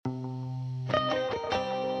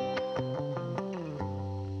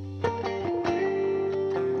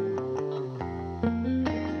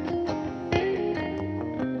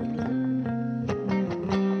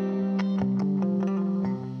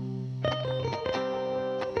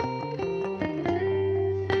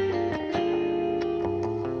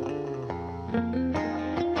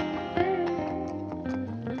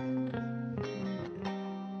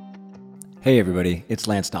Hey everybody, it's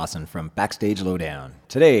Lance Dawson from Backstage Lowdown.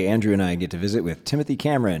 Today, Andrew and I get to visit with Timothy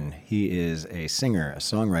Cameron. He is a singer, a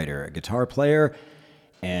songwriter, a guitar player,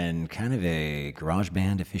 and kind of a garage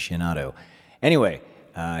band aficionado. Anyway,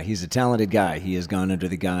 he's a talented guy. He has gone under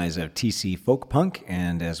the guise of TC Folk Punk,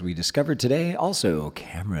 and as we discovered today, also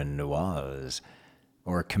Cameron Noise,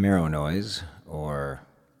 or Camaro Noise, or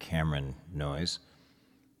Cameron Noise,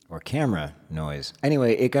 or camera noise.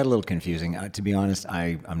 Anyway, it got a little confusing. To be honest,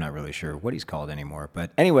 I'm not really sure what he's called anymore.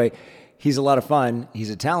 But anyway, he's a lot of fun. He's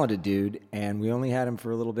a talented dude, and we only had him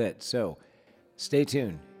for a little bit. So stay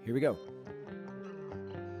tuned. Here we go.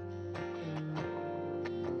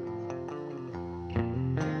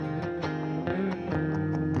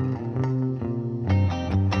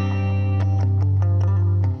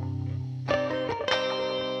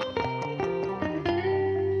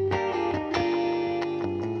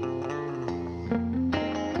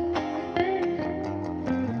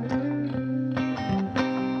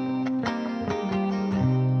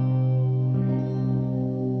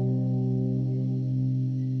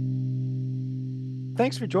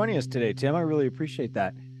 Thanks for joining us today, Tim. I really appreciate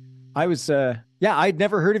that. I was, I'd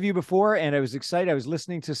never heard of you before, and I was excited. I was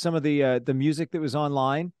listening to some of the music that was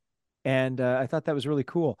online, and I thought that was really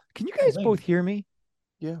cool. Can you guys both hear me?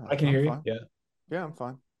 Yeah, I can hear you. fine. Yeah. Yeah, I'm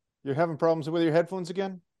fine. You're having problems with your headphones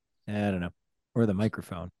again? I don't know, or the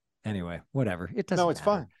microphone. Anyway, whatever. It doesn't. No, it's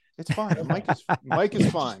matter. fine. It's fine. The mic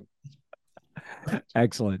is fine.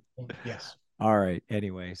 Excellent. Yes. All right.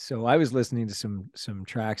 Anyway, so I was listening to some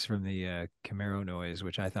tracks from the Camaro Noise,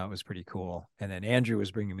 which I thought was pretty cool, and then Andrew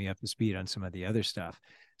was bringing me up to speed on some of the other stuff.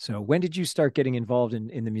 So when did you start getting involved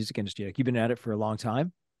in the music industry? Like, you've been at it for a long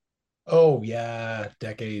time? Oh yeah,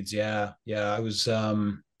 decades. Yeah. Yeah. I was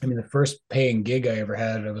the first paying gig I ever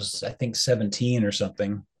had, I was I think 17 or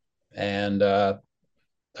something. And I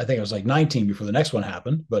think I was like 19 before the next one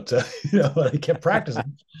happened, but I kept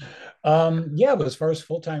practicing. Yeah, but as far as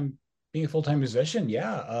full-time being a full-time musician,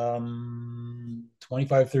 yeah.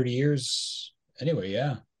 25, 30 years. Anyway,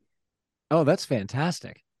 yeah. Oh, that's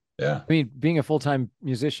fantastic. Yeah. I mean, being a full-time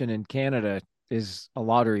musician in Canada is a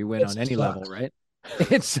lottery win on any level, right?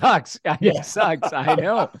 It sucks. Yeah. It sucks. I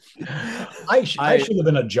know. I should have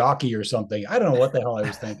been a jockey or something. I don't know what the hell I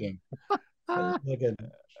was thinking. Like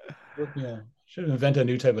should have invented a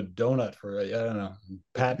new type of donut for it. I don't know.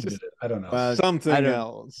 Patented it. I don't know. Something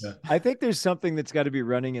else. Yeah. I think there's something that's got to be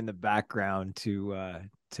running in the background to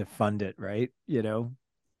fund it, right? Yeah.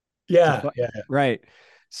 Yeah. Right.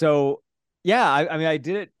 So yeah, I mean, I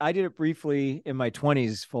did it briefly in my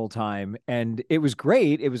 20s full time, and it was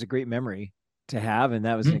great. It was a great memory to have, and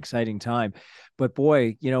that was an exciting time. But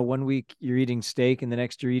boy, one week you're eating steak and the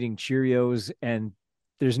next you're eating Cheerios, and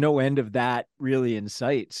there's no end of that really in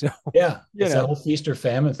sight. So Yeah. It's that whole feast or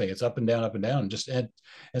famine thing. It's up and down, up and down.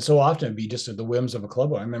 And so often it'd be just at the whims of a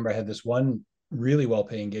club. I remember I had this one really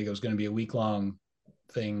well-paying gig. It was going to be a week-long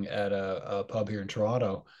thing at a pub here in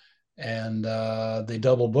Toronto, and they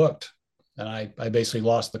double booked, and I basically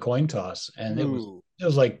lost the coin toss, and it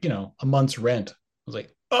was like a month's rent. I was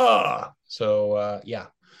like, so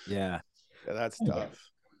yeah, that's tough.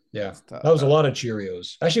 Yeah, that was a lot of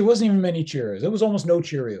Cheerios. Actually, it wasn't even many Cheerios. It was almost no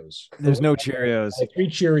Cheerios. There's no Cheerios. I had 3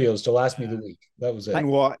 Cheerios to last me the week. That was it.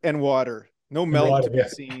 And water. No milk to be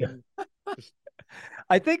seen.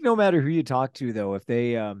 I think no matter who you talk to, though, if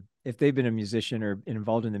they've been a musician or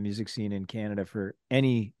involved in the music scene in Canada for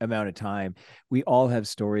any amount of time, we all have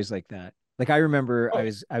stories like that. Like, I remember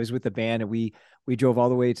I was with the band, and we drove all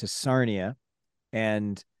the way to Sarnia,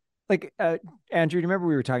 and like, Andrew, do you remember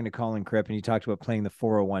we were talking to Colin Cripp, and he talked about playing the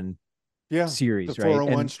 401 series, the right?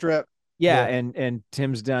 401 strip. Yeah, and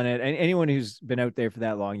Tim's done it. And anyone who's been out there for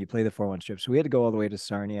that long, you play the 401 strip. So we had to go all the way to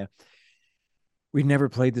Sarnia. We'd never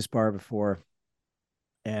played this bar before.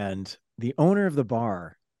 And the owner of the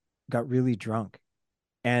bar got really drunk.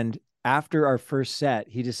 And after our first set,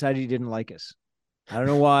 he decided he didn't like us. I don't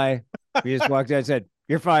know why. We just walked out and said,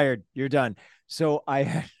 "You're fired. You're done." So I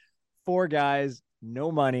had 4 guys,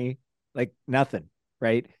 no money, like nothing,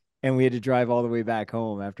 right? And we had to drive all the way back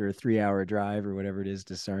home after a 3-hour drive or whatever it is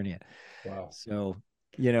to Sarnia. Wow. So,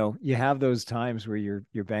 you have those times where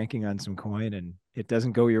you're banking on some coin and it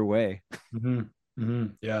doesn't go your way. Mm-hmm. Mm-hmm.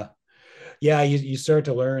 Yeah. Yeah. You start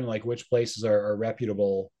to learn like which places are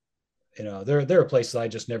reputable. There are places I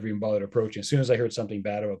just never even bothered approaching. As soon as I heard something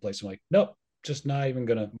bad about a place, I'm like, nope, just not even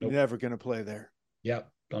gonna. Nope. Never gonna play there. Yeah.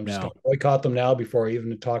 I'm just gonna boycott them now before I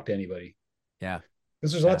even talk to anybody. Yeah.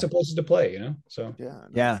 Because there's lots of places to play, So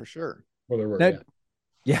yeah, for sure. Or there were.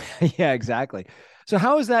 Yeah, exactly. So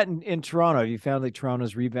how is that in Toronto? Have you found like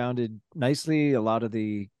Toronto's rebounded nicely? A lot of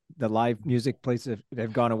the live music places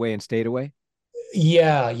have gone away and stayed away?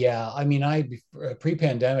 Yeah. I mean,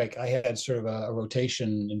 pre-pandemic, I had sort of a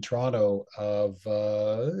rotation in Toronto of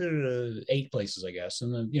 8 places, I guess,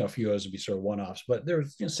 and then a few others would be sort of one-offs. But there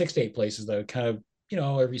was 6 to 8 places that would kind of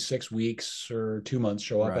every 6 weeks or 2 months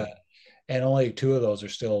show up Right. at, and only two of those are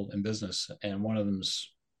still in business, and one of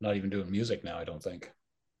them's not even doing music now, I don't think.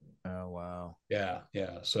 Oh, wow. Yeah.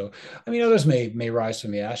 So, I mean, others may rise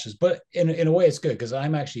from the ashes, but in a way, it's good because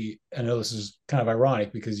I'm actually. I know this is kind of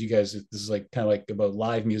ironic because you guys, this is like kind of like about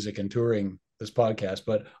live music and touring this podcast,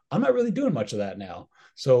 but I'm not really doing much of that now.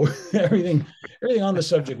 So everything on the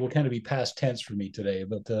subject will kind of be past tense for me today.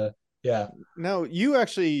 But yeah, Now, you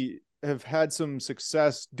actually have had some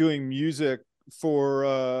success doing music for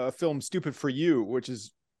a film Stupid for You, which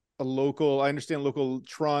is a local, I understand, local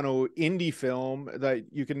Toronto indie film that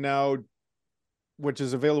you can now, which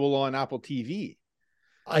is available on Apple TV.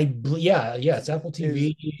 yeah, it's Apple Is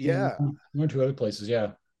TV and yeah. one or two other places.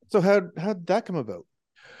 Yeah. So how'd that come about?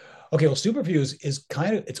 Okay, well, Superviews is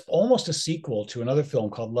kind of, it's almost a sequel to another film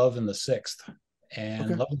called Love in the Sixth. And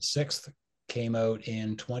Okay. Love in the Sixth came out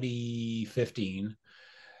in 2015.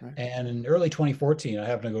 Right. And in early 2014, I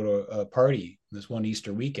happened to go to a party this one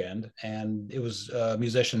Easter weekend, and it was a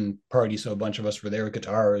musician party. So a bunch of us were there with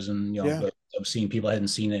guitars and, Yeah. obscene people I hadn't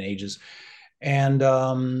seen in ages. And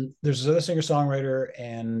there's this other singer songwriter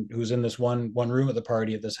and who's in this one room at the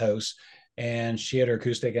party at this house, and she had her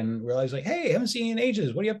acoustic and realized like, hey, I haven't seen you in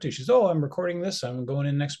ages. What are you up to? She says, oh, I'm recording this. I'm going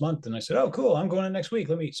in next month. And I said, oh, cool. I'm going in next week.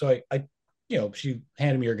 Let me. So I she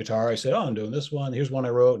handed me her guitar. I said, oh, I'm doing this one. Here's one I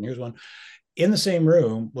wrote, and here's one. In the same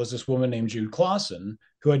room was this woman named Jude Clausen,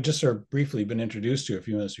 who I'd just sort of briefly been introduced to a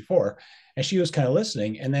few minutes before, and she was kind of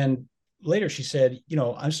listening. And then later she said,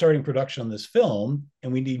 I'm starting production on this film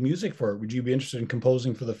and we need music for it. Would you be interested in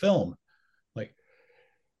composing for the film? Like,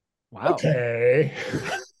 Wow. okay.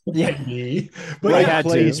 Yeah. Maybe. But Right yeah,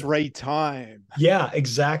 place, right time. yeah,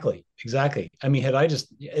 exactly. I mean, had I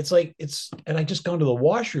just, and I just gone to the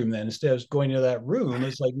washroom then instead of going to that room,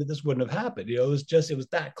 it's like this wouldn't have happened. It was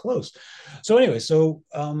that close. So anyway,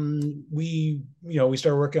 we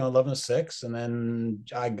started working on 11 to 6, and then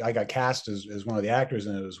I got cast as one of the actors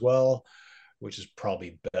in it as well, which is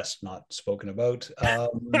probably best not spoken about.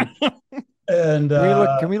 And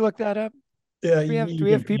Can we look that up? yeah, Do you we have can,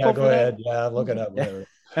 yeah, people go for that? ahead. Yeah, look it up, whatever.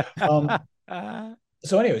 Um, Yeah.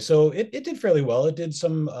 so anyway, so it did fairly well. It did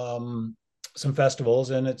some festivals,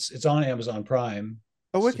 and it's on Amazon Prime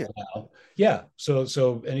Oh, still wicked. now. Yeah.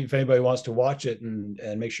 And if anybody wants to watch it and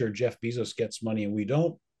make sure Jeff Bezos gets money and we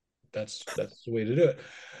don't, that's the way to do it.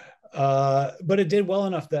 But it did well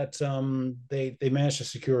enough that they managed to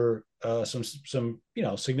secure some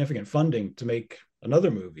significant funding to make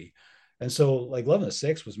another movie. And so like 11 to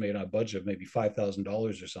 6 was made on a budget of maybe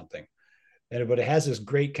 $5,000 or something. But it has this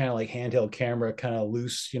great kind of like handheld camera, kind of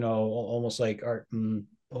loose, almost like art.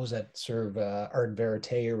 What was that sort of art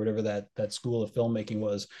verite or whatever that school of filmmaking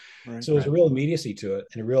was. Right. So there's a real immediacy to it,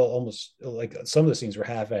 and a real almost like some of the scenes were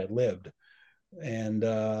half ad libbed, and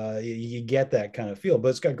you get that kind of feel. But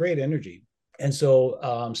it's got great energy. And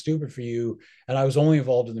so Stupid for You, and I was only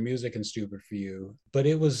involved in the music in Stupid for You, but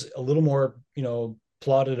it was a little more,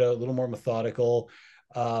 plotted out, a little more methodical.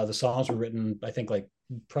 The songs were written, I think, like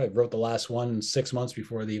probably wrote the last one 6 months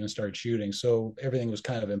before they even started shooting. So everything was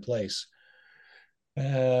kind of in place.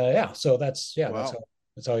 Yeah. So Wow.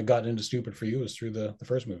 that's how I got into Stupid for You, was through the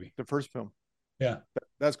first movie. The first film. Yeah.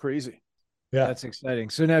 That's crazy. Yeah. That's exciting.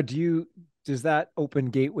 So now does that open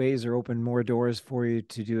gateways or open more doors for you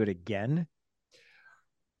to do it again?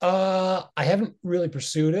 I haven't really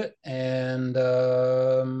pursued it. And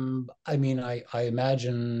I mean, I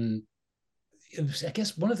imagine I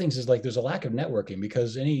guess one of the things is like there's a lack of networking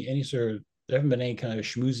because any sort of there haven't been any kind of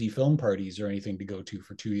schmoozy film parties or anything to go to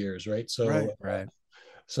for 2 years, right? Right. Right.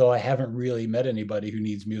 So I haven't really met anybody who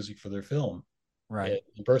needs music for their film. Right.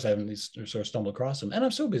 In person, I haven't sort of stumbled across them, and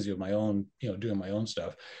I'm so busy with my own, doing my own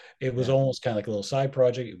stuff. It was Yeah. almost kind of like a little side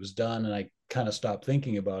project. It was done, and I kind of stopped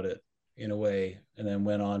thinking about it in a way, and then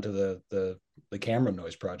went on to the Camera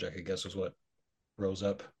Noise project. I guess was what rose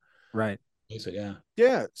up. Right. I said, yeah.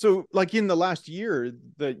 Yeah. So like in the last year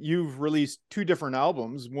that you've released two different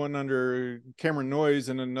albums, one under Cameron Noise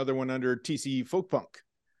and another one under TC Folk Punk.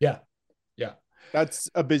 Yeah. Yeah. That's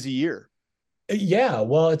a busy year. Yeah,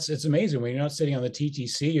 well, it's amazing when you're not sitting on the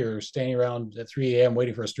TTC or standing around at 3 a.m.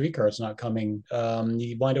 waiting for a streetcar it's not coming.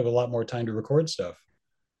 You wind up with a lot more time to record stuff.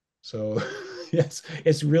 So yes,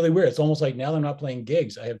 it's really weird. It's almost like now that I'm not playing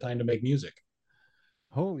gigs, I have time to make music.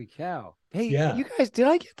 Holy cow. Hey, Yeah, you guys, did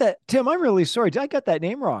I get that? Tim, I'm really sorry. Did I get that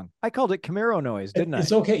name wrong? I called it Camaro Noise, didn't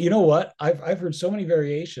it's I? okay. You know what? I've heard so many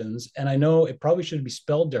variations, and I know it probably should be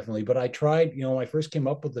spelled differently. But I tried. When I first came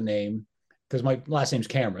up with the name, because my last name's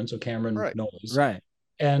Cameron, so Cameron Right. Noise. Right.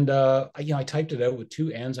 And I typed it out with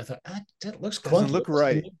two N's. I thought that looks Doesn't clunky. look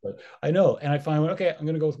right. I know, and I finally went, okay, I'm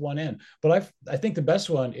going to go with one N. But I think the best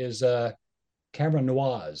one is Cameron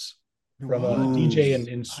Noise from a DJ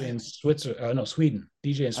in Switzerland, no, Sweden.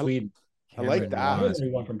 DJ in Sweden. I like that. Noise.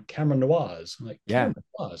 One from Cameron Noise. I'm like, Cameron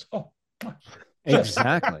Noise. Oh,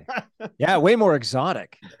 exactly. Yeah, way more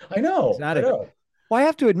exotic. I know. Exotic. I know. Well, I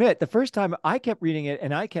have to admit, the first time I kept reading it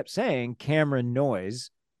and I kept saying Cameron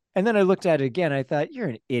Noise. And then I looked at it again. I thought, you're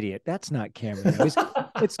an idiot. That's not Cameron Noise.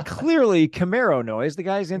 It's clearly Camaro Noise. The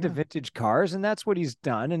guy's into vintage cars, and that's what he's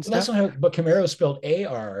done. And that's not but Camaro is spelled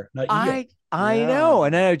A-R, not E. I know.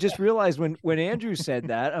 And then I just realized when Andrew said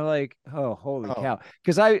that, I'm like, oh, holy cow.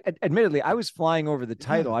 Because admittedly, I was flying over the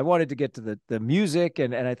title. I wanted to get to the music,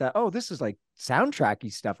 and I thought, oh, this is like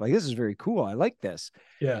soundtracky stuff. Like, this is very cool. I like this.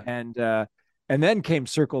 Yeah. And then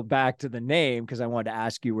circled back to the name because I wanted to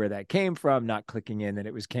ask you where that came from, not clicking in that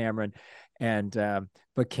it was Cameron. And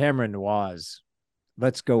but Cameron Noise.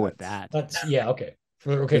 Let's go with that. Okay.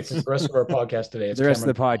 For the rest of our podcast today. It's the rest of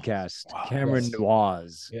the podcast. Wow. Cameron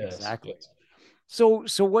Noise. Yes. Exactly. Yes. So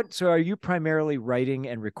are you primarily writing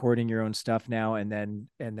and recording your own stuff now and then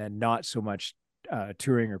not so much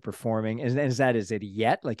touring or performing? Is it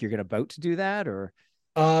yet? Like you're about to do that, or?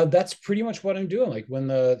 That's pretty much what I'm doing. Like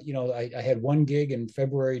when I had one gig in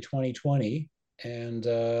February 2020, and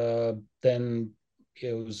then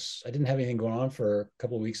I didn't have anything going on for a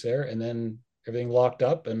couple of weeks there, and then everything locked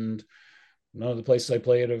up, and none of the places I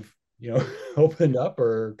played have opened up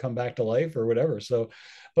or come back to life or whatever. So,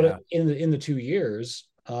 but in the 2 years,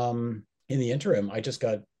 in the interim, I just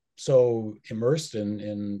got so immersed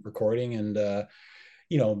in recording and I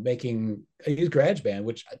use GarageBand,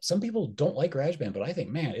 which some people don't like GarageBand, but I think,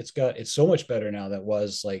 man, it's so much better now than it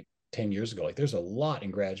was like 10 years ago. Like there's a lot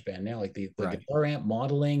in GarageBand now, like the guitar amp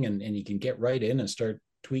modeling, and you can get right in and start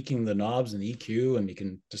tweaking the knobs and the EQ, and you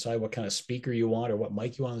can decide what kind of speaker you want or what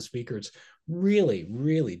mic you want on the speaker. It's really,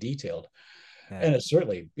 really detailed. Yeah. And it's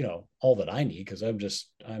certainly, all that I need, because I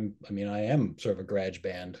am sort of a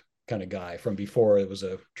GarageBand kind of guy from before it was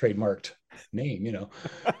a trademarked name,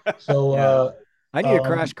 So, yeah. I need a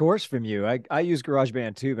crash course from you. I use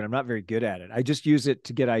GarageBand too, but I'm not very good at it. I just use it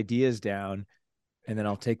to get ideas down, and then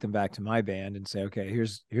I'll take them back to my band and say, okay,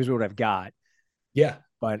 here's what I've got. Yeah.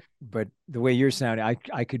 But the way you're sounding,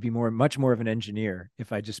 I could be much more of an engineer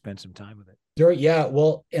if I just spent some time with it. Sure. Yeah.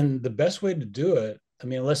 Well, and the best way to do it,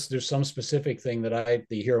 unless there's some specific thing that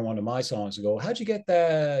you hear in one of my songs and go, how'd you get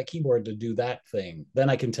the keyboard to do that thing?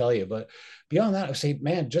 Then I can tell you. But beyond that, I say,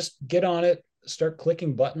 man, just get on it, start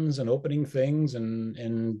clicking buttons and opening things,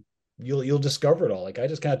 and you'll discover it all. Like I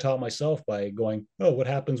just kind of taught myself by going, oh, what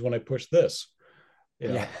happens when I push this?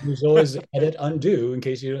 There's always edit, undo in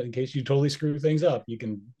case you totally screw things up. You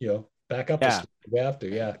can back up if you have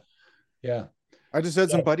to. Yeah. I just had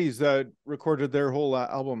some buddies that recorded their whole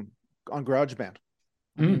album on GarageBand.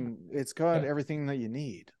 It's got everything that you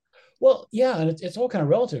need. Well, yeah, and it's all kind of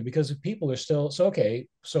relative, because people are still so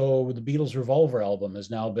the Beatles Revolver album has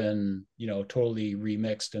now been totally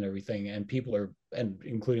remixed and everything, and people are, and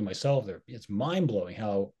including myself, it's mind blowing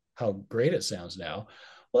how great it sounds now.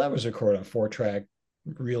 Well, that was recorded on 4-track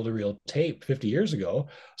reel-to-reel tape 50 years ago,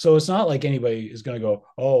 so it's not like anybody is going to go,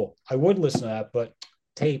 oh, I would listen to that, but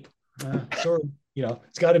tape,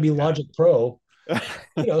 it's got to be Logic Pro.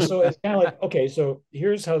 So it's kind of like, okay, so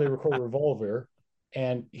here's how they record Revolver,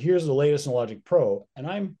 and here's the latest in Logic Pro, and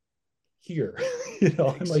I'm here.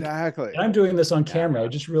 Exactly. I'm like, I'm doing this on camera. I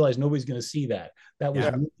just realized nobody's going to see that. That was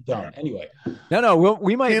really dumb. Anyway. No,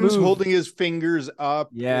 we might. Tim's holding his fingers up.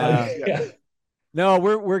 Yeah. No,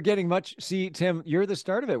 we're getting much. See, Tim, you're the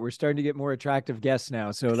start of it. We're starting to get more attractive guests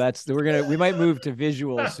now. So we might move to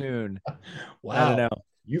visual soon. Wow. I don't know.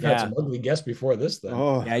 You've had some ugly guests before this, then.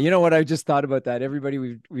 Oh. Yeah, you know what? I just thought about that.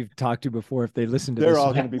 Everybody we've talked to before, if they listen to they're this,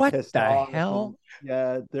 all going to be pissed off. What the hell?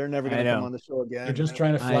 Yeah, they're never going to come on the show again. You're just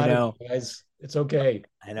trying to flatter you guys. It's okay.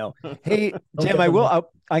 I know. Hey, Tim, I'm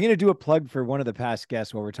going to do a plug for one of the past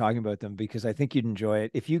guests while we're talking about them, because I think you'd enjoy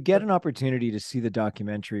it. If you get an opportunity to see the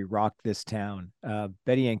documentary Rock This Town,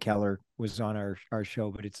 Betty Ann Keller was on our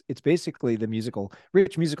show, but it's basically the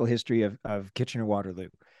rich musical history of Kitchener-Waterloo.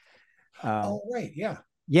 Right. Yeah.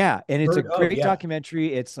 Yeah. And it's a great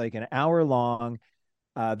documentary. It's like an hour long.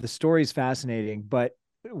 The story is fascinating, but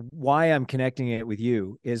why I'm connecting it with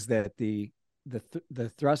you is that the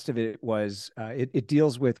thrust of it was it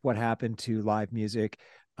deals with what happened to live music.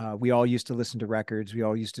 We all used to listen to records. We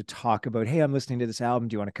all used to talk about, hey, I'm listening to this album.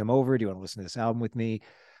 Do you want to come over? Do you want to listen to this album with me?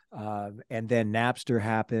 And then Napster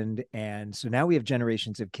happened. And so now we have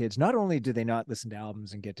generations of kids. Not only do they not listen to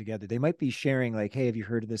albums and get together, they might be sharing like, hey, have you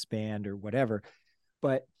heard of this band or whatever?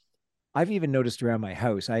 But I've even noticed around my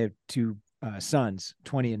house, I have two sons,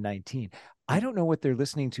 20 and 19. I don't know what they're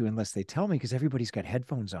listening to unless they tell me, because everybody's got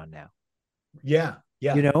headphones on now. Yeah.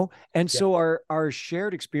 Yeah. You know, and so our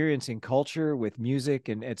shared experience in culture with music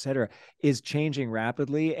and et cetera is changing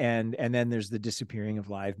rapidly. And then there's the disappearing of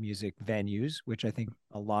live music venues, which I think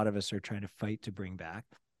a lot of us are trying to fight to bring back.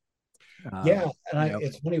 Yeah. And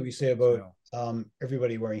it's funny what you say about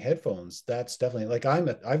everybody wearing headphones. That's definitely like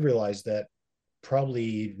I've realized that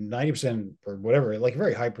probably 90% or whatever, like a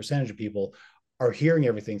very high percentage of people are hearing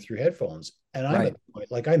everything through headphones. And I'm at the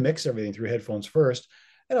point, like I mix everything through headphones first.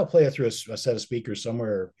 And I'll play it through a set of speakers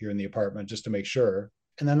somewhere here in the apartment just to make sure.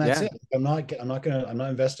 And then that's it. I'm not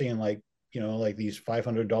investing in like these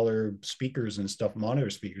 $500 speakers and stuff, monitor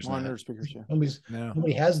speakers. Yeah.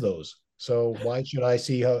 Nobody has those. So why should I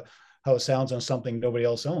see how it sounds on something nobody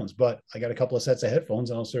else owns? But I got a couple of sets of headphones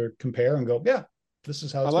and I'll sort of compare and go, yeah, this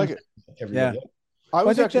is how it's I like it. Everybody else. I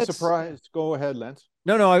was actually surprised. Go ahead, Lance.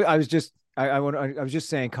 No, I was just I was just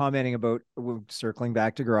saying, commenting about, circling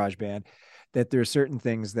back to GarageBand, that there are certain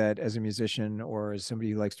things that as a musician or as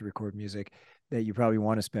somebody who likes to record music that you probably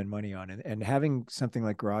want to spend money on. And having something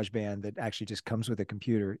like GarageBand that actually just comes with a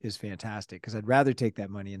computer is fantastic, because I'd rather take that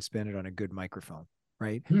money and spend it on a good microphone,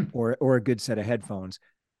 right? Or a good set of headphones,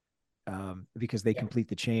 because they complete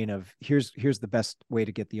the chain of here's the best way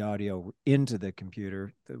to get the audio into the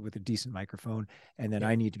computer with a decent microphone. And then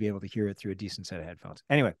I need to be able to hear it through a decent set of headphones.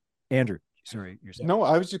 Anyway, Andrew, sorry. You're saying. No,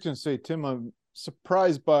 I was just going to say, Tim, I'm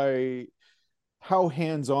surprised by how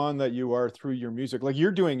hands-on that you are through your music. Like,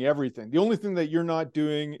 you're doing everything. The only thing that you're not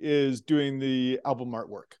doing is doing the album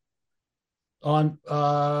artwork. I'm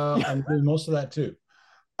doing most of that too.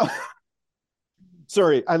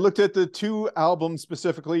 Sorry, I looked at the two albums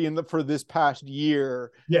specifically for this past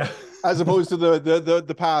year. Yeah. As opposed to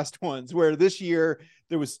the past ones, where this year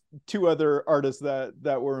there was two other artists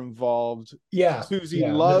that were involved. Yeah. Susie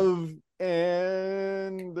Love,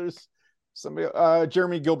 and there's somebody,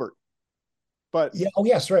 Jeremy Gilbert. But yeah, oh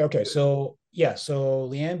yes, right. Okay, so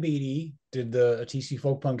Leanne Beatty did a TC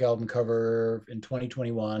Folk Punk album cover in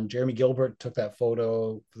 2021. Jeremy Gilbert took that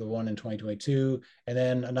photo for the one in 2022, and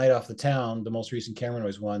then A Night Off the Town, the most recent Camera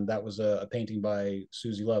Noise one, that was a painting by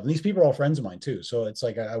Susie Love. And these people are all friends of mine too, so it's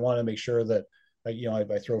like I want to make sure that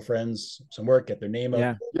I throw friends some work, get their name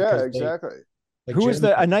up. Yeah, exactly. Who is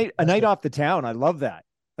A Night Off the Town? I love that.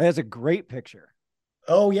 That's a great picture.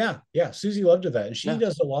 Oh yeah, Susie Love did that, and she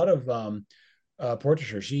does a lot of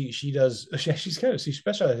portraiture. She she's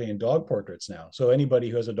specializing in dog portraits now. So anybody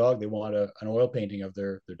who has a dog, they want an oil painting of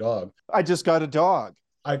their dog. I just got a dog.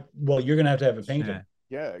 Well, you're gonna have to have it painted.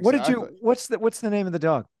 Yeah. Exactly. What's the name of the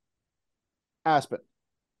dog? Aspen.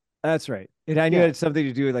 That's right. I knew it had something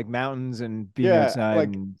to do with like mountains and being outside,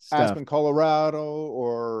 like and stuff. Aspen, Colorado,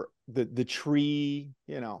 or the tree.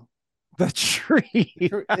 The tree,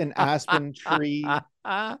 an aspen tree.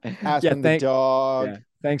 Aspen the dog. Yeah.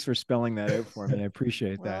 Thanks for spelling that out for me. I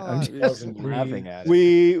appreciate that. I'm just laughing at it.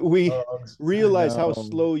 We realize how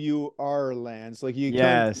slow you are, Lance. Like you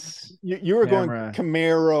were going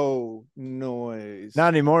Camaro noise. Not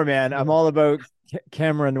anymore, man. I'm all about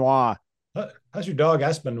Camera Noir. How's your dog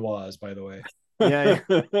Aspen Noirs, by the way? Yeah,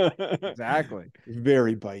 exactly.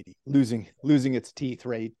 Very bitey, losing its teeth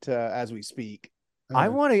right as we speak. I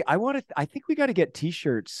think we got to get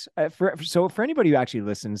t-shirts for anybody who actually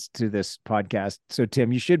listens to this podcast. So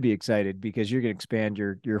Tim, you should be excited, because you're going to expand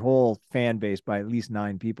your whole fan base by at least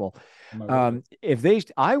 9 people.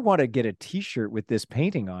 I want to get a t-shirt with this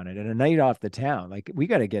painting on it and A Night Off the Town. Like, we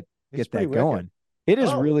got to get that going. It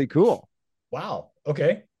is really cool. Wow.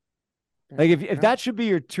 Okay. Like if that should be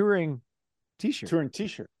your touring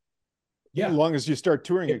t-shirt. Yeah, as long as you start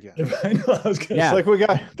touring again. I know, I was gonna say, like, we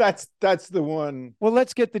got that's the one. Well,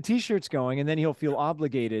 let's get the t-shirts going, and then he'll feel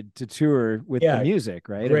obligated to tour with the music,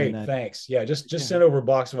 right? Great, thanks. Yeah, just send over a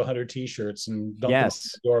box of 100 t-shirts and dump them off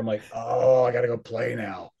the door. I'm like, oh, I gotta go play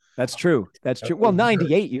now. That's true. Well,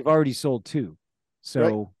 98, you've already sold 2. So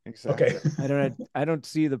right. Exactly. Okay. I don't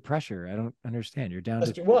see the pressure. I don't understand. You're down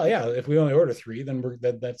to well, yeah. If we only order 3, then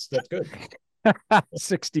that's good.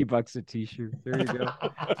 $60 a t-shirt. There you go.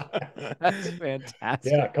 That's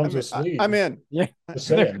fantastic. Yeah, it comes with sleeves. I'm in. Yeah.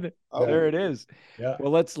 There it is. Yeah.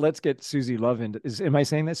 Well, let's get Susie Love into. Am I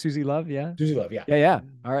saying that, Susie Love? Yeah. Susie Love. Yeah. Yeah.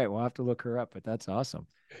 All right. We'll have to look her up, but that's awesome.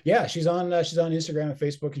 Yeah, she's on Instagram and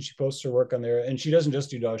Facebook, and she posts her work on there. And she doesn't just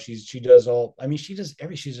do dogs. She does all. I mean, she does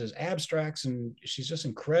abstracts, and she's just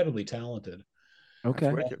incredibly talented. Okay.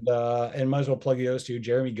 And might as well plug those two.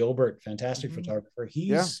 Jeremy Gilbert, fantastic photographer.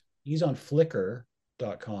 He's he's on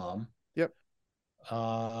Flickr.com. Yep.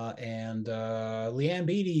 And Leanne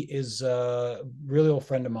Beatty is a really old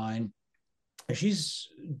friend of mine. She's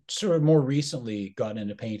sort of more recently gotten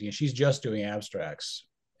into painting, and she's just doing abstracts.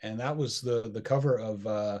 And that was the cover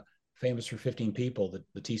of Famous for 15 People,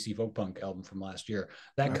 the TC Folk Punk album from last year.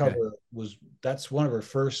 That cover that's one of her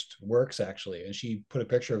first works, actually. And she put a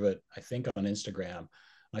picture of it, I think, on Instagram.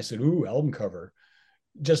 I said, "Ooh, album cover."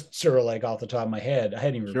 Just sort of like off the top of my head. I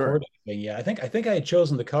hadn't even recorded anything yet. I think I had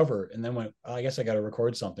chosen the cover and then went, oh, I guess I got to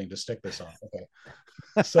record something to stick this on. Okay.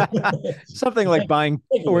 So something like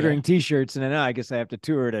ordering t-shirts, and then I guess I have to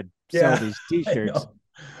tour to sell these t-shirts.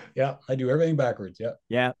 Yeah, I do everything backwards.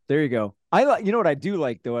 Yeah, there you go. I like, you know what I do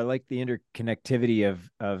like though? I like the interconnectivity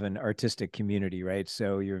of an artistic community, right?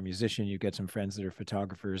 So you're a musician, you get some friends that are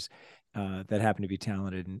photographers that happen to be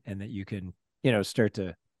talented, and that you can, start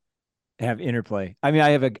to have interplay. I mean, I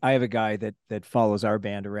have a guy that follows our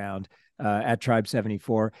band around at Tribe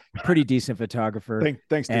 74, pretty decent photographer.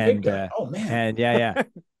 Thanks to and oh man, and yeah.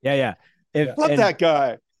 Love that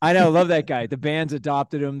guy. I know, love that guy. The band's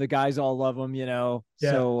adopted him. The guys all love him,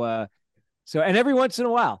 So and every once in a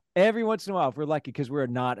while, if we're lucky, because we're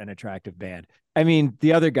not an attractive band. I mean,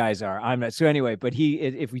 the other guys are. I'm not. So anyway, but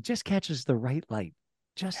if we just catches the right light,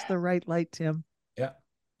 just the right light, Tim. Yeah.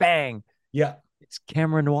 Bang. Yeah. It's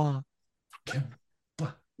Camera Noir.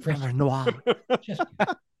 Camera Noir.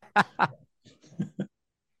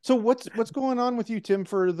 So what's going on with you, Tim,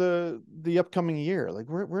 for the upcoming year? Like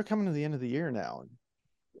we're coming to the end of the year now.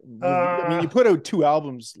 I mean, you put out 2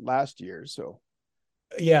 albums last year, so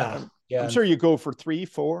yeah. I'm sure you go for 3,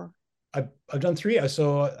 4. I've done 3.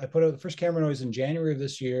 So I put out the first Camera Noise in January of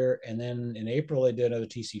this year, and then in April I did another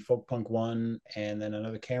TC Folk Punk 1, and then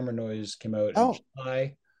another Camera Noise came out in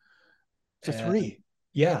July. So 3.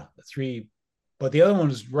 Yeah, 3. But the other one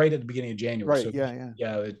was right at the beginning of January. Right. So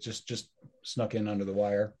yeah. It just snuck in under the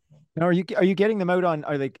wire. Now, are you getting them out on?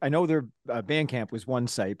 Are they? I know their Bandcamp was one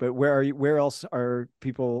site, but where else are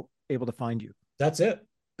people able to find you? That's it.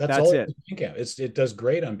 That's all it. Bandcamp. It does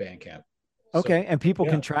great on Bandcamp. Okay, and people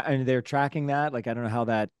can track, and they're tracking that. Like, I don't know how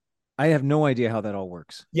that. I have no idea how that all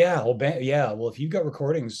works. Yeah. Well, if you've got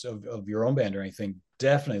recordings of your own band or anything,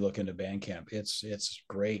 definitely look into Bandcamp. It's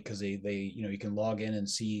great because they you can log in and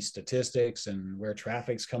see statistics and where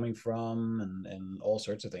traffic's coming from and all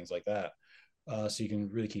sorts of things like that. So you can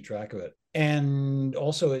really keep track of it. And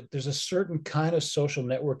also there's a certain kind of social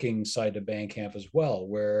networking side to Bandcamp as well,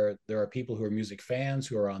 where there are people who are music fans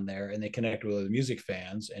who are on there, and they connect with other music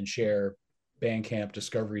fans and share Bandcamp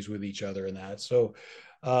discoveries with each other and that. So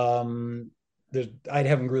I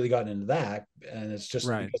haven't really gotten into that, and it's just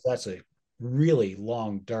because that's a really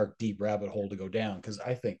long, dark, deep rabbit hole to go down, because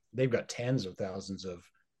I think they've got tens of thousands of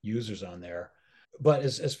users on there. But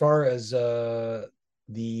as far as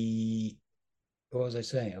what was I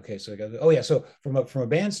saying? Okay, so so from a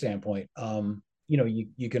band standpoint,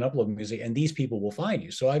 you can upload music and these people will find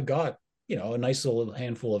you. So I've got a nice little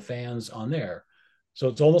handful of fans on there. So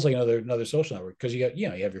it's almost like another social network, because you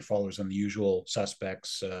have your followers on the usual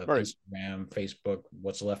suspects, Instagram, Facebook,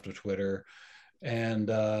 what's left of Twitter, and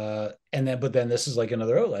then this is like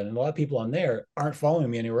another outlet, and a lot of people on there aren't following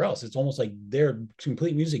me anywhere else. It's almost like they're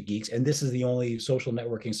complete music geeks, and this is the only social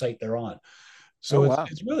networking site they're on. So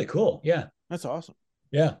it's really cool. Yeah, that's awesome.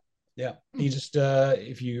 Yeah. You just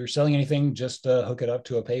if you're selling anything, just hook it up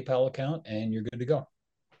to a PayPal account and you're good to go.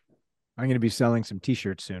 I'm going to be selling some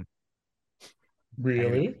t-shirts soon.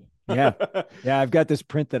 Really? Yeah. I've got this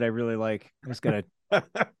print that I really like.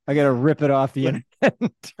 I gotta rip it off the internet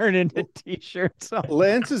and turn into t-shirts.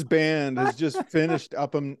 Lance's band has just finished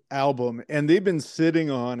up an album, and they've been sitting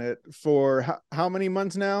on it for how many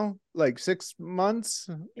months now? Like 6 months?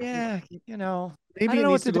 Yeah, maybe it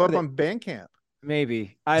needs to go up on Bandcamp.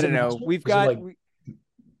 Maybe. I don't know. We've got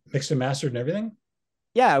mixed and mastered and everything.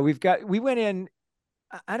 Yeah, we went in.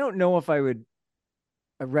 I don't know if I would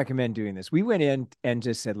recommend doing this. We went in and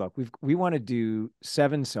just said, look, we want to do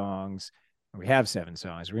 7 songs. We have 7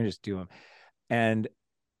 songs. We're going to just do them. And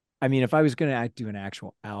I mean, if I was going to do an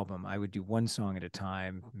actual album, I would do 1 song at a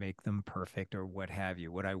time, make them perfect or what have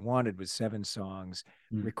you. What I wanted was 7 songs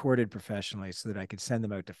recorded professionally so that I could send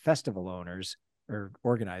them out to festival owners or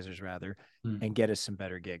organizers rather, and get us some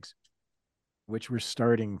better gigs, which we're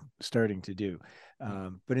starting to do.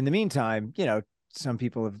 But in the meantime, some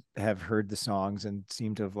people have heard the songs and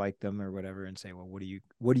seem to have liked them or whatever, and say, well, what are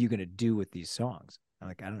you going to do with these songs? I'm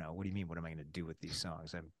like, I don't know. What do you mean? What am I going to do with these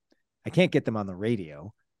songs? I can't get them on the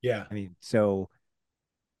radio. Yeah. I mean, so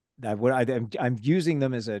I'm using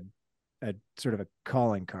them as a sort of a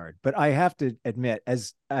calling card, but I have to admit,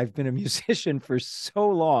 as I've been a musician for so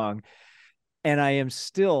long, And I am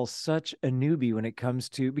still such a newbie when it comes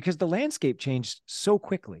to, because the landscape changed so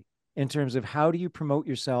quickly in terms of how do you promote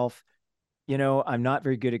yourself. You know, I'm not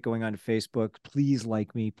very good at going on Facebook. Please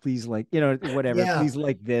like me. Please like, you know, whatever. Yeah. Please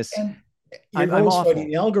like this. And you're I'm always awful. fighting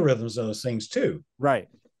the algorithms of those things too. Right.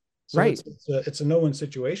 So right. It's a no-win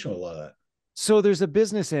situation with a lot of that. So there's a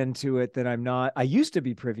business end to it that I used to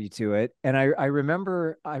be privy to it. And I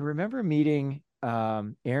remember meeting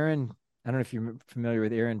Aaron. I don't know if you're familiar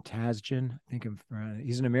with Aaron Tasjan. I think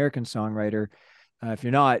he's an American songwriter. If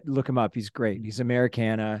you're not, look him up. He's great. He's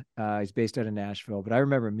Americana. He's based out of Nashville. But I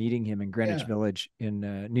remember meeting him in Greenwich Village in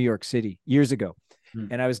New York City years ago.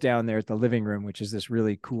 And I was down there at the Living Room, which is this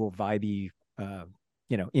really cool, vibey,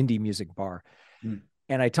 indie music bar.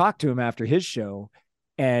 And I talked to him after his show.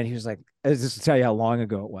 And he was like, this will tell you how long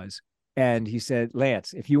ago it was. And he said,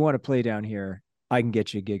 Lance, if you want to play down here, I can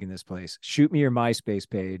get you a gig in this place. Shoot me your MySpace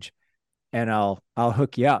page and I'll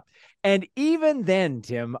hook you up. And even then,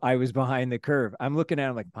 Tim, I was behind the curve. I'm looking at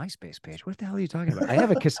him like, MySpace page. What the hell are you talking about? I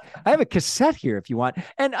have a cassette here if you want.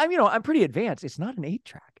 And I'm pretty advanced. It's not an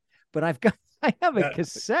 8-track, but I have a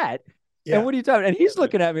cassette. Yeah. And what are you talking about? And he's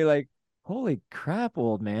looking at me like, holy crap,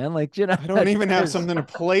 old man. Like, I don't even have something to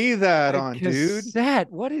play that on, dude.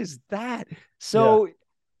 What is that? So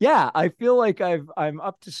I feel like I'm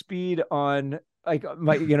up to speed on like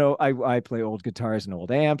my, I play old guitars and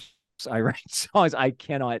old amps. I write songs. I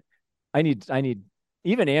need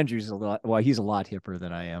even Andrew's he's a lot hipper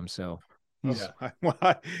than I am. So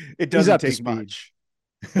it doesn't take much.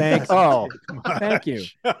 Thank you.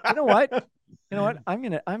 You know what?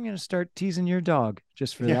 I'm gonna start teasing your dog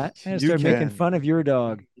just for that. I'm gonna start making fun of your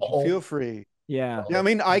dog. Feel free. Yeah. I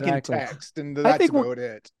mean, I can text, and that's about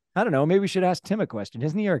it. I don't know. Maybe we should ask Tim a question.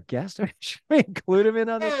 Isn't he our guest? Should we include him in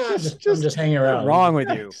on this? I'm just hanging around. What's wrong with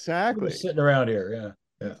you? Exactly. Just sitting around here. Yeah.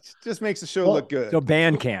 It just makes the show look good. So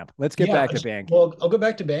Bandcamp. Let's get back to Bandcamp. Well, I'll go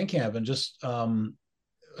back to Bandcamp and just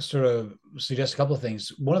sort of suggest a couple of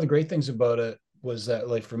things. One of the great things about it was that,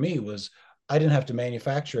 like, for me, was I didn't have to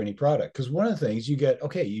manufacture any product. Because one of the things you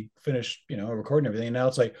finish, recording everything. And now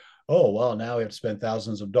it's like, oh, well, now we have to spend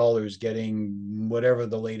thousands of dollars getting whatever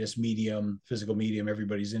the latest physical medium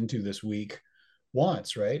everybody's into this week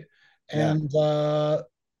wants, right? And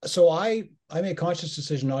so I made a conscious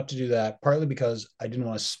decision not to do that, partly because I didn't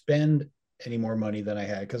want to spend any more money than I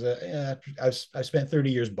had, because I've spent 30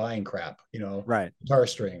 years buying crap, right? Guitar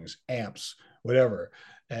strings, amps, whatever,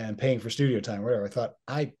 and paying for studio time, whatever. I thought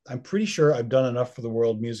I'm pretty sure I've done enough for the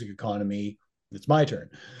world music economy. It's my turn.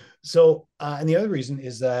 So, and the other reason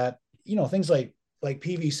is that, things like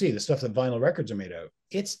PVC, the stuff that vinyl records are made out,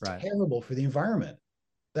 it's terrible for the environment.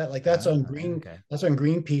 That's on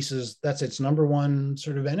Greenpeace's, that's its number one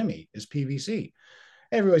sort of enemy is PVC.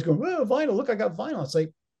 Everybody's going, well, vinyl, look, I got vinyl. It's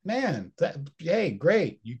like, man, hey,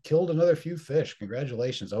 great. You killed another few fish.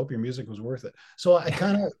 Congratulations. I hope your music was worth it. So I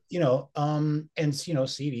kind of,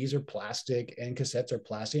 CDs are plastic and cassettes are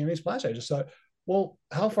plastic. Everything's plastic. I just thought, well,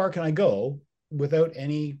 how far can I go without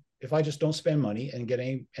if I just don't spend money and get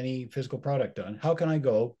any physical product done? How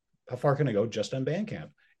far can I go just on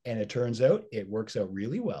Bandcamp? And it turns out it works out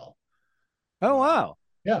really well. Oh, wow.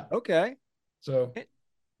 Yeah. Okay. So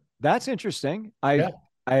that's interesting. I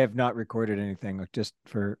have not recorded anything. Just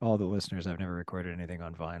for all the listeners, I've never recorded anything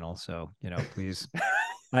on vinyl. So, please,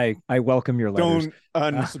 I welcome your letters.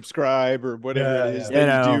 Don't unsubscribe or whatever it is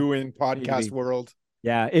that you do in podcast world.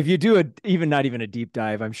 Yeah. If you do not even a deep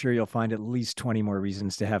dive, I'm sure you'll find at least 20 more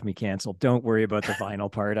reasons to have me canceled. Don't worry about the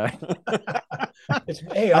vinyl part.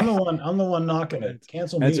 Hey, I'm the one knocking it.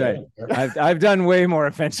 Cancel me. That's right. I've done way more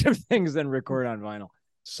offensive things than record on vinyl.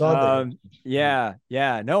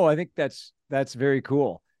 No, I think that's very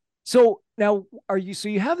cool. So now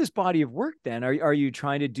you have this body of work then. Are you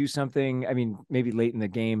trying to do something, I mean, maybe late in the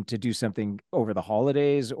game, to do something over the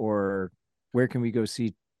holidays, or where can we go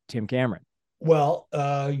see Tim Cameron? Well,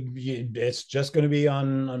 it's just going to be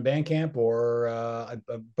on Bandcamp,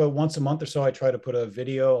 but once a month or so, I try to put a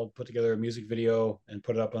video. I'll put together a music video and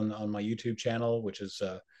put it up on my YouTube channel, which is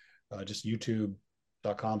just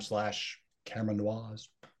youtube.com/Cameron Noise.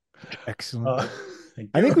 Excellent.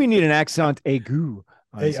 I think we need an accent aigu.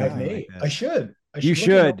 I should. You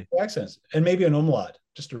should. Accents and maybe an umlaut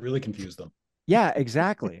just to really confuse them. Yeah,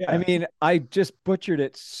 exactly. Yeah. I mean, I just butchered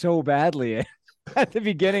it so badly at the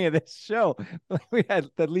beginning of this show. We had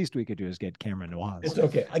the least we could do is get Cameron Noise. It's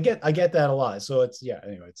okay. I get that a lot. So it's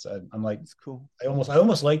anyway, I'm like, it's cool. I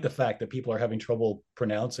almost like the fact that people are having trouble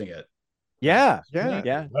pronouncing it. Yeah. Well,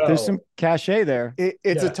 there's some cachet there.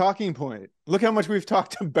 It's a talking point. Look how much we've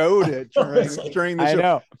talked about it during the show. I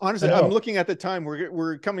know. Honestly, I'm looking at the time.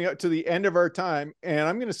 We're coming up to the end of our time, and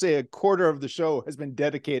I'm going to say a quarter of the show has been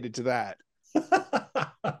dedicated to that.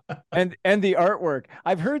 and the artwork.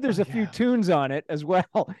 I've heard there's a few tunes on it as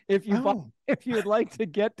well. If you'd like to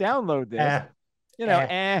download this,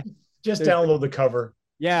 just download the cover.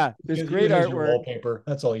 Yeah, there's great artwork. Wallpaper.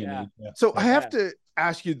 That's all you need. Yeah. So I have to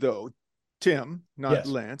ask you though, Tim, not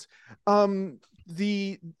Lance.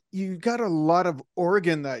 You got a lot of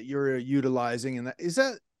organ that you're utilizing, and is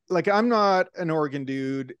that like, I'm not an organ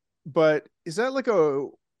dude, but is that like a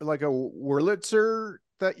Wurlitzer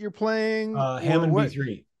that you're playing? Hammond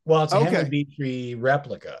B3. Well, it's a Hammond B3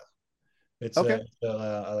 replica. It's like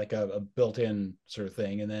a built-in sort of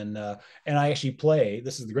thing. And then and I actually play,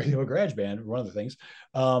 this is the great thing about GarageBand, one of the things,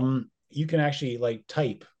 you can actually like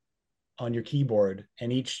type on your keyboard,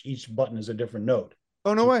 and each button is a different note.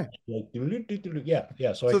 Oh, no way.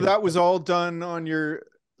 Yeah. So that was all done on your,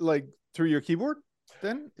 like, through your keyboard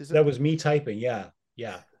then? That was me typing. Yeah.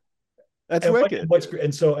 That's wicked. Now here's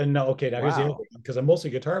the other thing, because I'm mostly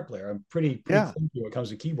a guitar player. I'm pretty clumsy when it comes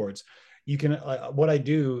to keyboards. You can, what I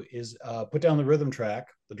do is put down the rhythm track,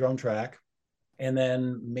 the drum track, and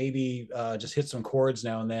then maybe just hit some chords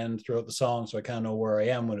now and then throughout the song, so I kind of know where I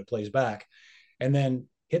am when it plays back, and then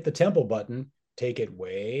hit the tempo button, take it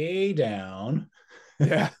way down,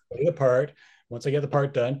 play the part. Once I get the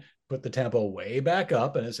part done, put the tempo way back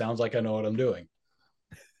up, and it sounds like I know what I'm doing.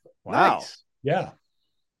 Wow. Nice. Yeah.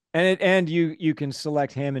 And you can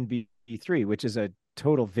select Hammond B3, which is a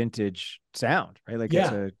total vintage sound, right? Like it's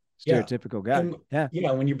a stereotypical guy.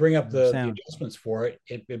 When you bring up the adjustments for it,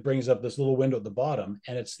 it brings up this little window at the bottom,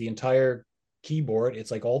 and it's the entire keyboard.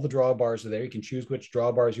 It's like all the drawbars are there. You can choose which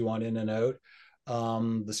drawbars you want in and out.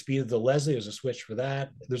 The speed of the Leslie, there's a switch for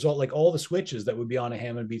that. There's all the switches that would be on a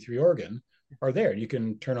Hammond B3 organ are there. You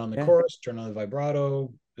can turn on the chorus, turn on the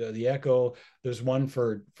vibrato, the echo. There's one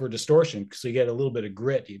for distortion, so you get a little bit of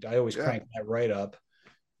grit. I always crank that right up,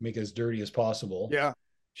 make it as dirty as possible. Yeah,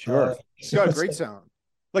 sure. It's got a great sound.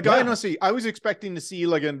 Like, I was expecting to see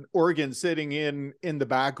like an organ sitting in the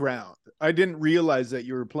background. I didn't realize that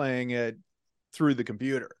you were playing it through the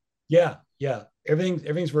computer. Yeah.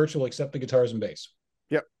 Everything's virtual except the guitars and bass.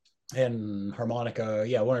 Yep. And harmonica,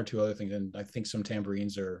 one or two other things, and I think some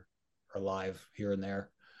tambourines are live here and there.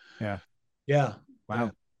 Yeah.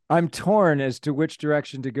 Wow. I'm torn as to which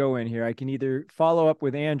direction to go in here. I can either follow up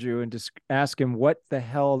with Andrew and just ask him what the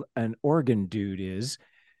hell an organ dude is,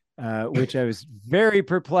 which I was very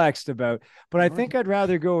perplexed about. But I think I'd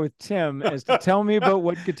rather go with Tim as to tell me about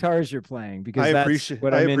what guitars you're playing, because I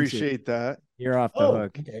appreciate that. You're off the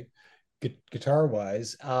hook. Okay. Guitar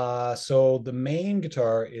wise, so the main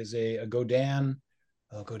guitar is a Godin.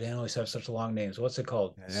 Godin always have such long names. What's it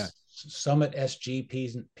called? Summit SG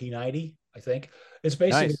P90, I think. It's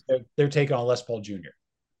basically they're taking on Les Paul Jr.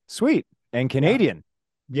 Sweet. And Canadian.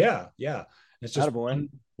 Yeah. It's just one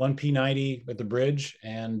P90 with the bridge,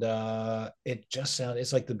 and it just sounds,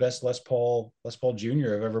 it's like the best Les Paul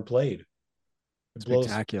Jr. I've ever played. It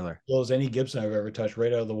spectacular. Blows any Gibson I've ever touched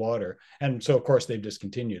right out of the water. And so of course they've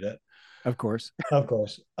discontinued it. Of course.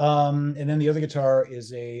 And then the other guitar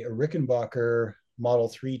is a Rickenbacker Model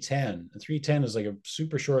 310. The 310 is like a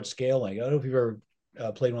super short scale length. I don't know if you've ever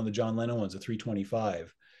played one of the John Lennon ones, a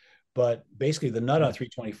 325. But basically the nut on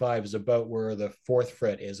 325 is about where the fourth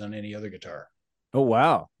fret is on any other guitar. Oh,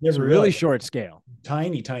 wow. It's a really short scale.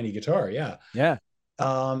 Tiny guitar, yeah. Yeah.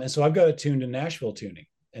 And so I've got it tuned in Nashville tuning.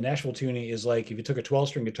 And Nashville tuning is like, if you took a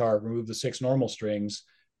 12-string guitar, remove the 6 normal strings,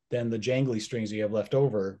 then the jangly strings that you have left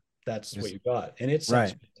over, that's what you got. And it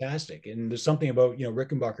sounds fantastic. And there's something about,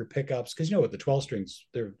 Rickenbacker pickups, because with the 12 strings,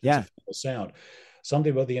 they're a sound.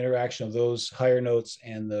 Something about the interaction of those higher notes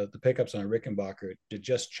and the pickups on a Rickenbacker, it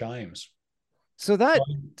just chimes. So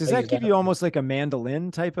does that give you almost like a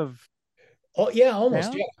mandolin type of? Oh yeah,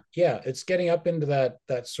 almost. Yeah. It's getting up into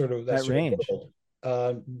that sort of range.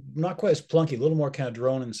 Not quite as plunky, a little more kind of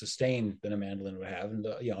drone and sustain than a mandolin would have, and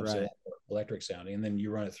obviously electric sounding. And then I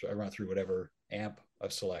run it through whatever amp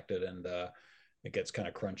I've selected, and it gets kind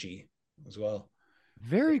of crunchy as well.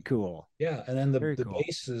 Very cool. Yeah, and then the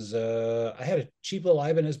bass is I had a cheap little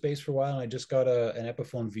Ibanez bass for a while, and I just got an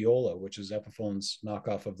Epiphone Viola, which is Epiphone's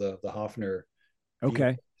knockoff of the Hofner.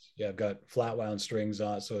 Okay. Yeah, I've got flat wound strings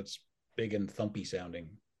on it, so it's big and thumpy sounding.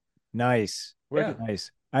 Nice.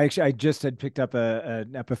 Nice. I just had picked up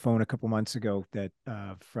an Epiphone a couple months ago that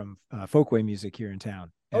from Folkway Music here in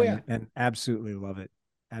town. And absolutely love it.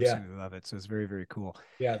 Absolutely love it. So it's very, very cool.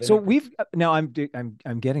 Yeah. So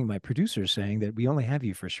I'm getting my producers saying that we only have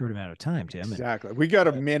you for a short amount of time, Tim. Exactly. We got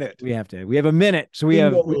a minute. We have a minute. So we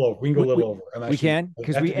can go a little over. We can,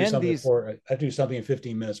 because we end these. I have to do something in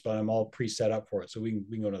 15 minutes, but I'm all pre-set up for it. So we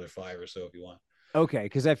can go another 5 or so if you want. Okay,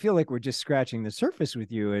 because I feel like we're just scratching the surface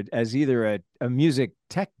with you as either a music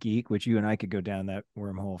tech geek, which you and I could go down that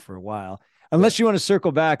wormhole for a while, unless you want to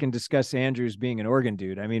circle back and discuss Andrew's being an organ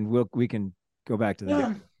dude. I mean, we can go back to that.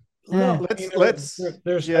 Yeah. No,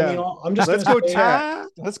 there's yeah. I'm just let's go tag.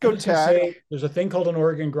 Let's go tag. There's a thing called an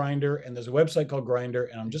organ grinder, and there's a website called Grinder,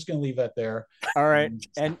 and I'm just going to leave that there. All right,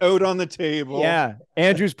 and out on the table. Yeah,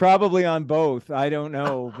 Andrew's probably on both. I don't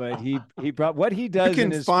know, but he what he does. You can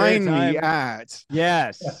in his find spare time, me at.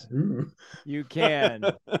 Yes, you can.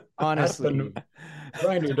 Honestly,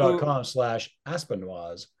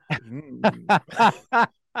 Grinder.com/Aspenoise.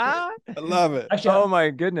 I love it. Actually, oh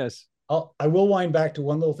my goodness. I will wind back to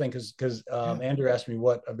one little thing because Andrew asked me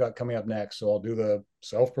what I've got coming up next, so I'll do the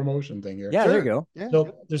self-promotion thing here. Yeah, there you go. Yeah.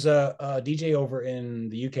 So there's a DJ over in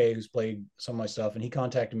the UK who's played some of my stuff, and he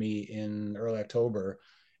contacted me in early October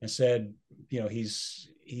and said,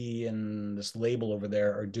 he and this label over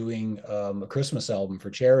there are doing a Christmas album for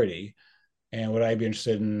charity, and would I be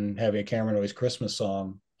interested in having a Camera Noise Christmas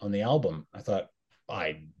song on the album? I thought,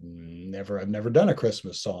 I've never done a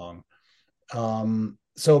Christmas song.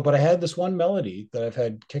 But I had this one melody that I've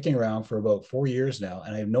had kicking around for about 4 years now,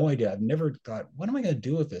 and I have no idea. I've never thought, what am I going to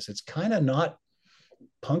do with this? It's kind of not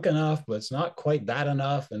punk enough, but it's not quite that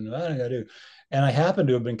enough. And what am I going to do? And I happen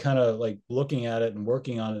to have been kind of like looking at it and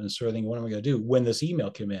working on it and sort of thinking, what am I going to do? When this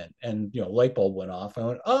email came in and, light bulb went off, I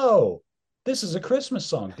went, oh, this is a Christmas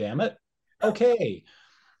song, damn it. Okay.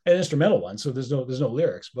 An instrumental one, so there's no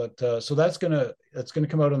lyrics, but so that's gonna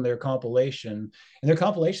come out on their compilation, and their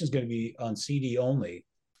compilation is going to be on CD only,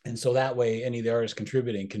 and so that way any of the artists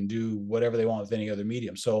contributing can do whatever they want with any other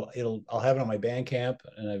medium. So I'll have it on my Bandcamp,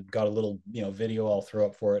 and I've got a little video I'll throw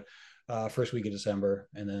up for it first week of December,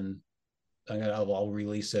 and then I'll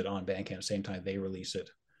release it on Bandcamp same time they release it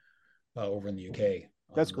over in the UK.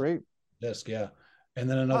 That's great. Disc, yeah, and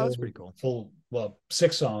then another that's pretty cool.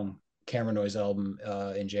 6-song Camera Noise album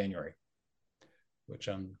in January, which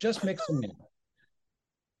I'm just mixing in.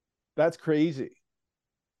 That's crazy.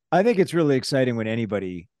 I think it's really exciting when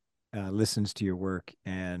anybody listens to your work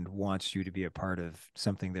and wants you to be a part of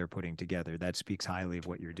something they're putting together. That speaks highly of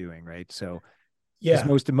what you're doing, right? So, yeah,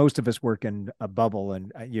 most of us work in a bubble,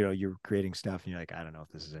 and you're creating stuff, and you're like, I don't know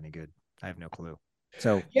if this is any good. I have no clue.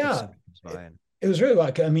 So yeah. It was really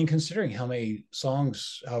like, considering how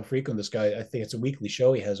frequent this guy, I think it's a weekly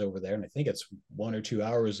show he has over there. And I think it's 1 or 2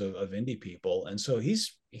 hours of indie people. And so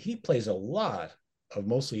he plays a lot of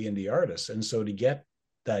mostly indie artists. And so to get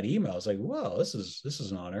that email, it's like, wow, this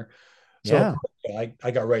is an honor. So yeah. I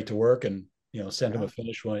got right to work and, sent him a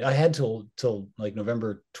finished one. I had till like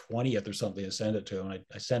November 20th or something to send it to him.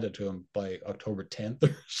 I sent it to him by October 10th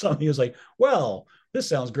or something. He was like, well, this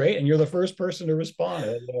sounds great. And you're the first person to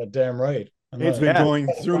respond. Damn right. It's been going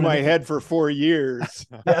through my head for 4 years.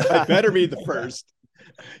 I better be the first.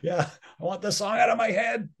 Yeah. I want the song out of my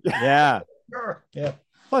head. Yeah. Sure. Yeah.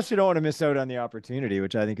 Plus, you don't want to miss out on the opportunity,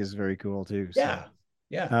 which I think is very cool too. So. Yeah.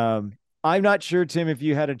 Yeah. I'm not sure, Tim, if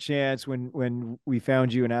you had a chance when we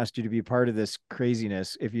found you and asked you to be a part of this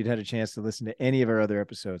craziness, if you'd had a chance to listen to any of our other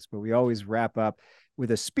episodes, but we always wrap up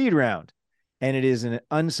with a speed round. And it is an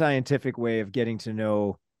unscientific way of getting to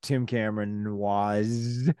know Tim Cameron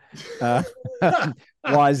was a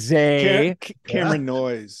Cameron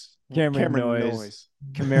Noise.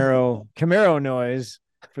 Camaro Noise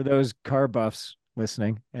for those car buffs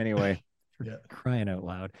listening. Anyway, crying out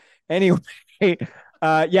loud. Anyway,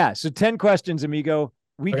 so 10 questions, amigo.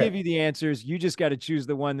 We give you the answers. You just got to choose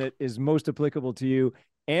the one that is most applicable to you.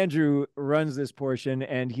 Andrew runs this portion,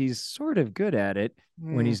 and he's sort of good at it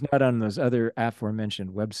when he's not on those other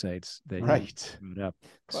aforementioned websites that you put up.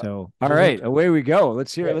 So, all right, away we go.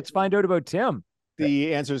 Let's hear it. Let's find out about Tim.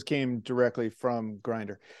 The answers came directly from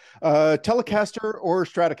Grinder. Telecaster or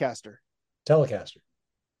Stratocaster? Telecaster.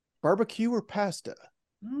 Barbecue or pasta?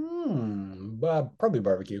 Probably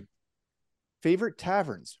barbecue. Favorite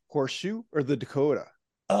taverns, Horseshoe or the Dakota?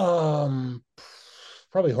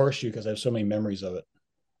 Probably Horseshoe because I have so many memories of it.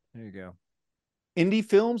 There you go. Indie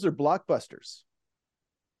films or blockbusters?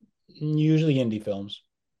 Usually indie films.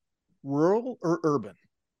 Rural or urban?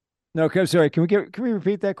 No, sorry. Can we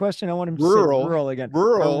repeat that question? I want him to say rural again.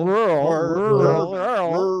 Rural.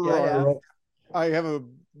 Yeah. I have a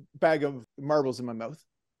bag of marbles in my mouth.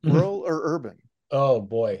 Rural or urban? Oh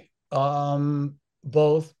boy.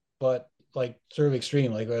 Both, but like sort of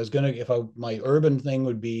extreme. Like my urban thing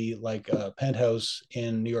would be like a penthouse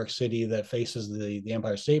in New York City that faces the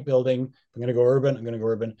Empire State Building. If I'm going to go urban, I'm going to go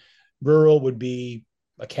urban. Rural would be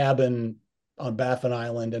a cabin on Baffin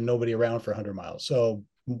Island and nobody around for 100 miles. So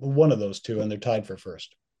one of those two, and they're tied for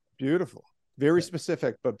first. Beautiful. Very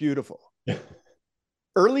specific, but beautiful.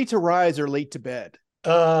 Early to rise or late to bed?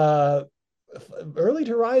 Early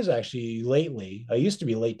to rise, actually. Lately, I used to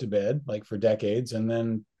be late to bed, like for decades, and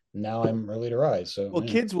then now I'm early to rise. So, well,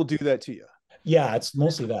 kids will do that to you. Yeah, it's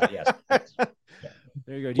mostly that. Yes. Yeah.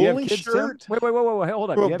 There you go. Do you have kids, Tim? Wait, hold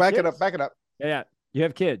on. Well, back it up. Yeah. You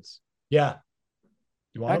have kids. Yeah.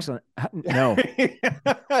 You want Excellent. No.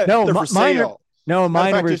 No, for sale.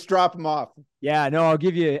 Mine were just drop them off. Yeah, no, I'll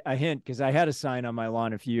give you a hint because I had a sign on my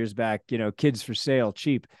lawn a few years back, kids for sale,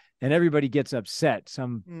 cheap. And everybody gets upset.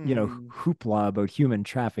 Some, hoopla about human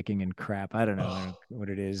trafficking and crap. I don't know what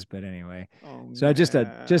it is, but anyway. So just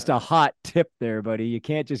a hot tip there, buddy. You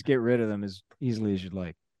can't just get rid of them as easily as you'd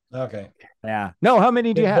like. Okay. Yeah. No, how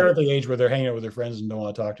many do you have? They're at the age where they're hanging out with their friends and don't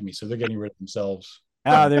want to talk to me, so they're getting rid of themselves.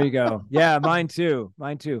 Oh, there you go. Yeah, mine too.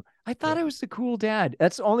 I thought I was the cool dad.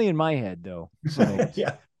 That's only in my head, though. So,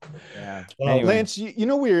 yeah. Anyway. Lance,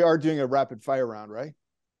 we are doing a rapid fire round, right?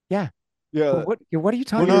 Yeah. Yeah. What are you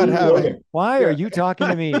talking about? Why are you talking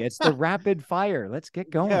to me? It's the rapid fire. Let's get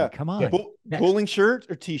going. Yeah. Come on. Bowling shirt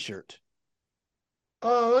or t-shirt?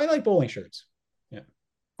 I like bowling shirts. Yeah.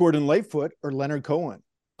 Gordon Lightfoot or Leonard Cohen?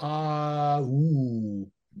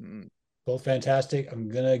 Both fantastic. I'm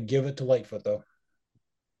gonna give it to Lightfoot though.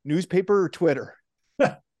 Newspaper or Twitter?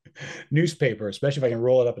 Newspaper, especially if I can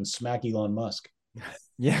roll it up and smack Elon Musk.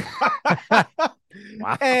 Yeah. Wow.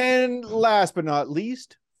 And last but not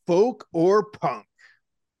least, folk or punk?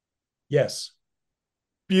 Yes.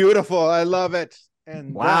 Beautiful. I love it.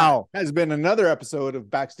 And wow, that has been another episode of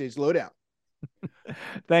Backstage Lowdown.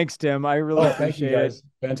 Thanks, Tim. I really appreciate it.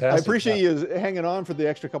 Fantastic. I appreciate you hanging on for the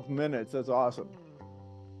extra couple minutes. That's awesome.